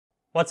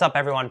What's up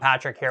everyone,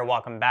 Patrick here,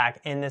 welcome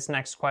back. In this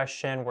next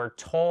question, we're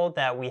told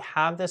that we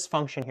have this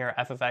function here,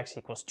 f of x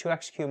equals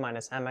 2x cubed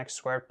minus mx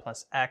squared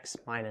plus x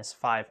minus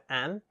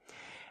 5m.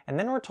 And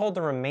then we're told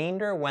the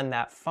remainder when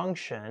that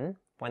function,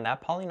 when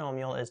that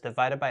polynomial is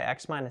divided by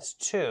x minus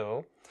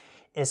 2,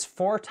 is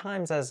 4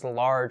 times as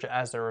large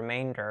as the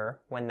remainder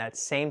when that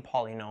same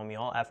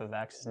polynomial, f of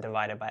x, is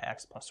divided by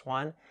x plus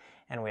 1.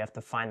 And we have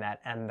to find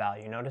that m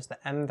value. Notice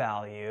the m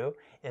value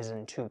is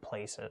in 2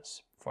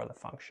 places for the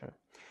function.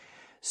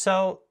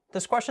 So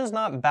this question is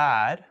not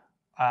bad.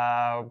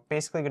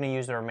 Basically going to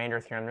use the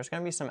remainder theorem. There's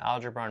going to be some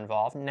algebra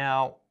involved.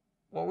 Now,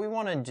 what we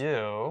want to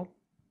do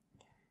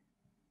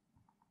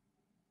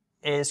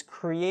is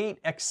create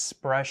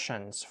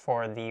expressions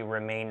for the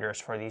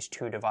remainders for these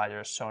two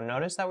divisors. So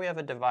notice that we have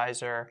a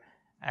divisor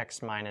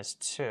x minus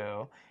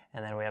 2,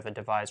 and then we have a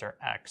divisor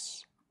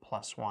x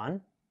plus 1.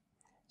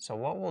 So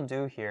what we'll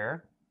do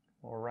here,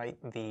 we'll write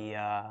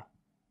the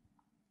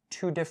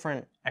two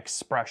different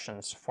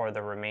expressions for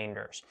the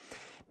remainders.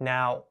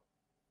 Now,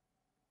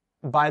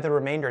 by the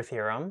remainder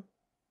theorem,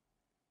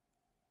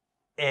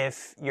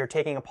 if you're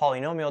taking a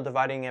polynomial,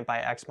 dividing it by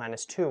x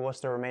minus 2, what's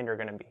the remainder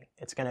going to be?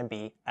 It's going to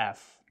be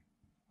f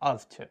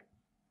of 2.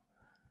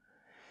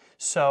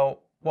 So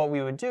what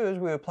we would do is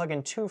we would plug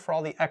in 2 for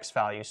all the x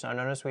values. So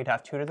notice we'd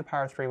have 2 to the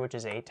power 3, which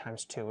is 8,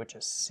 times 2, which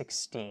is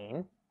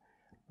 16,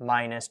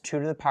 minus 2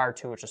 to the power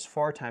 2, which is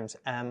 4, times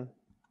m.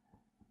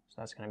 So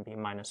that's going to be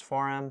minus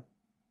 4m,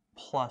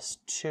 plus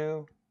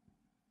 2,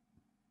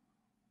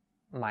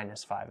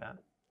 minus 5m,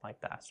 like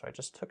that. So I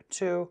just took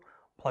 2,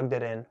 plugged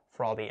it in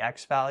for all the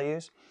x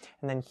values.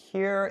 And then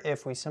here,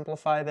 if we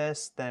simplify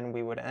this, then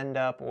we would end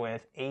up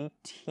with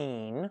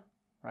 18,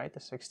 right? The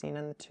 16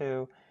 and the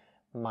 2,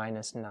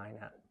 minus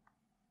 9m.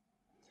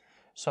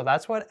 So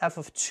that's what f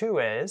of 2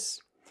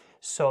 is.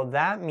 So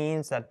that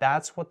means that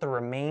that's what the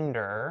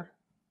remainder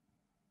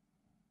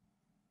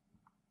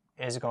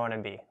is going to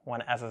be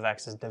when f of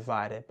x is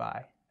divided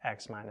by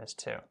x minus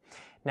 2.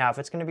 Now, if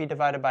it's going to be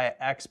divided by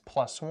x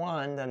plus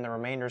 1, then the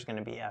remainder is going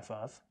to be f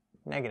of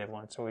negative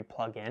 1. So we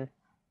plug in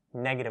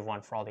negative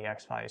 1 for all the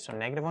x values. So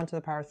negative 1 to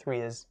the power 3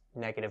 is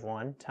negative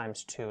 1,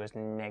 times 2 is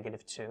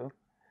negative 2,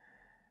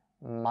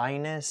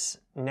 minus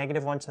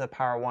negative 1 to the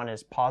power 1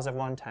 is positive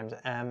 1, times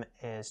m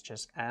is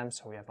just m,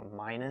 so we have a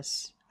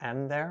minus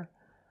m there,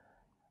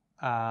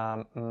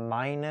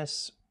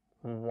 minus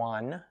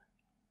 1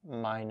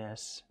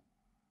 minus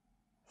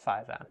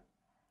 5m,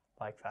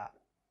 like that.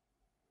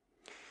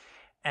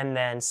 And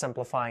then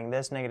simplifying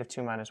this, negative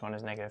 2 minus 1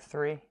 is negative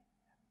 3,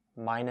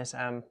 minus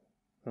m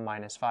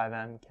minus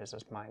 5m gives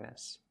us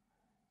minus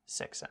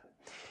 6m.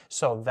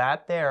 So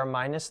that there,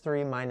 minus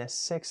 3 minus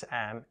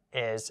 6m,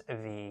 is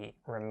the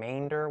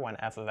remainder when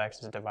f of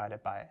x is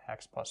divided by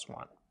x plus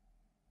 1.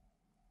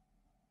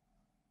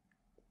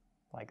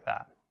 Like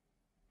that.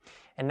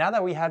 And now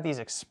that we have these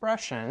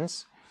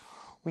expressions,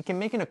 we can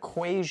make an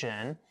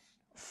equation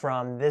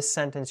from this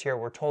sentence here.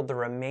 We're told the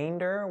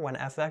remainder when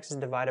f of x is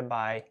divided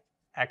by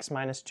x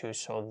minus 2,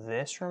 so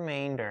this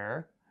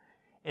remainder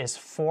is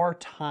 4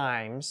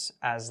 times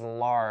as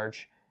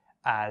large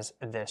as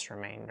this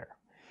remainder.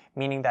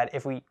 Meaning that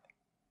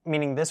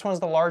meaning this one's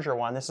the larger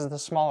one, this is the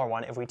smaller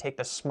one. If we take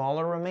the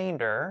smaller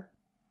remainder,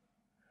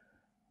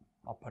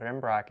 I'll put it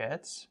in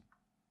brackets,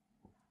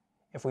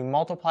 if we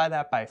multiply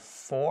that by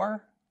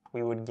 4,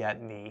 we would get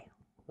the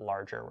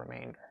larger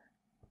remainder.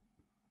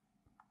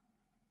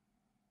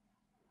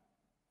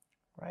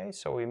 Right?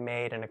 So we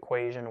made an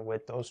equation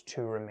with those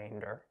two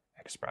remainder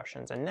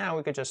expressions. And now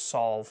we could just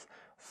solve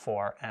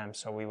for m.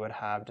 So we would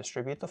have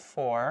distribute the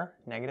 4,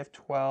 negative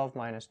 12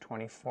 minus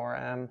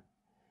 24m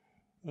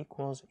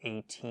equals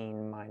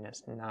 18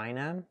 minus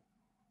 9m.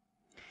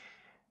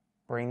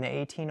 Bring the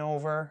 18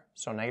 over,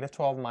 so negative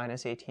 12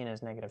 minus 18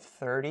 is negative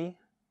 30.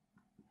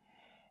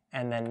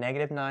 And then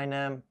negative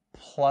 9m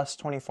plus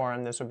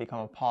 24m, this would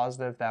become a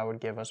positive. That would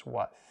give us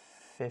what?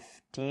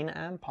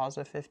 15m,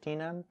 positive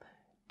 15m.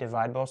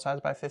 Divide both sides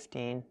by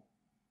 15,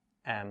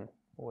 m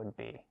would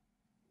be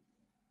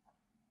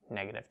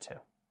negative 2.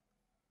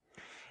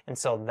 And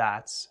so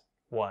that's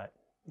what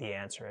the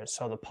answer is.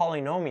 So the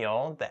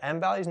polynomial, the m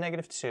value is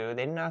negative 2.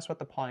 They didn't ask what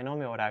the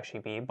polynomial would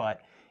actually be,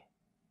 but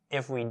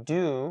if they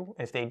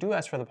do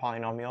ask for the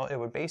polynomial, it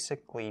would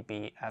basically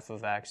be f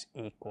of x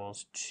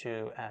equals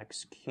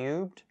 2x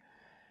cubed.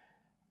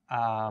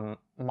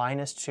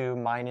 Minus 2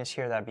 minus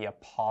here, that'd be a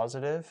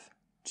positive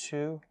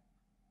 2x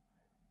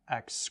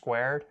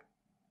squared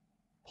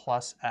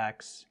plus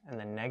x, and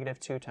then negative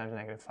 2 times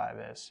negative 5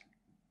 is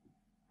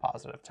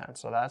positive 10.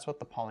 So that's what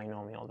the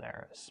polynomial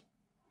there is.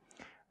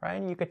 Right?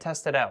 And you could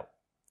test it out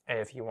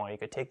if you want. You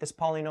could take this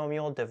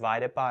polynomial,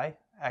 divide it by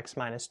x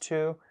minus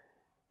 2,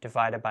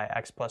 divide it by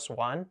x plus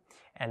 1,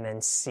 and then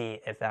see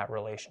if that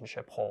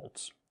relationship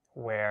holds,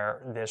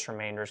 where this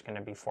remainder is going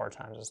to be 4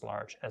 times as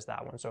large as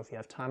that one. So if you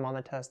have time on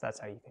the test,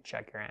 that's how you could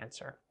check your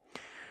answer.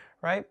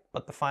 Right?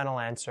 But the final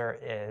answer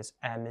is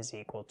m is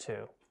equal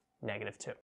to negative 2.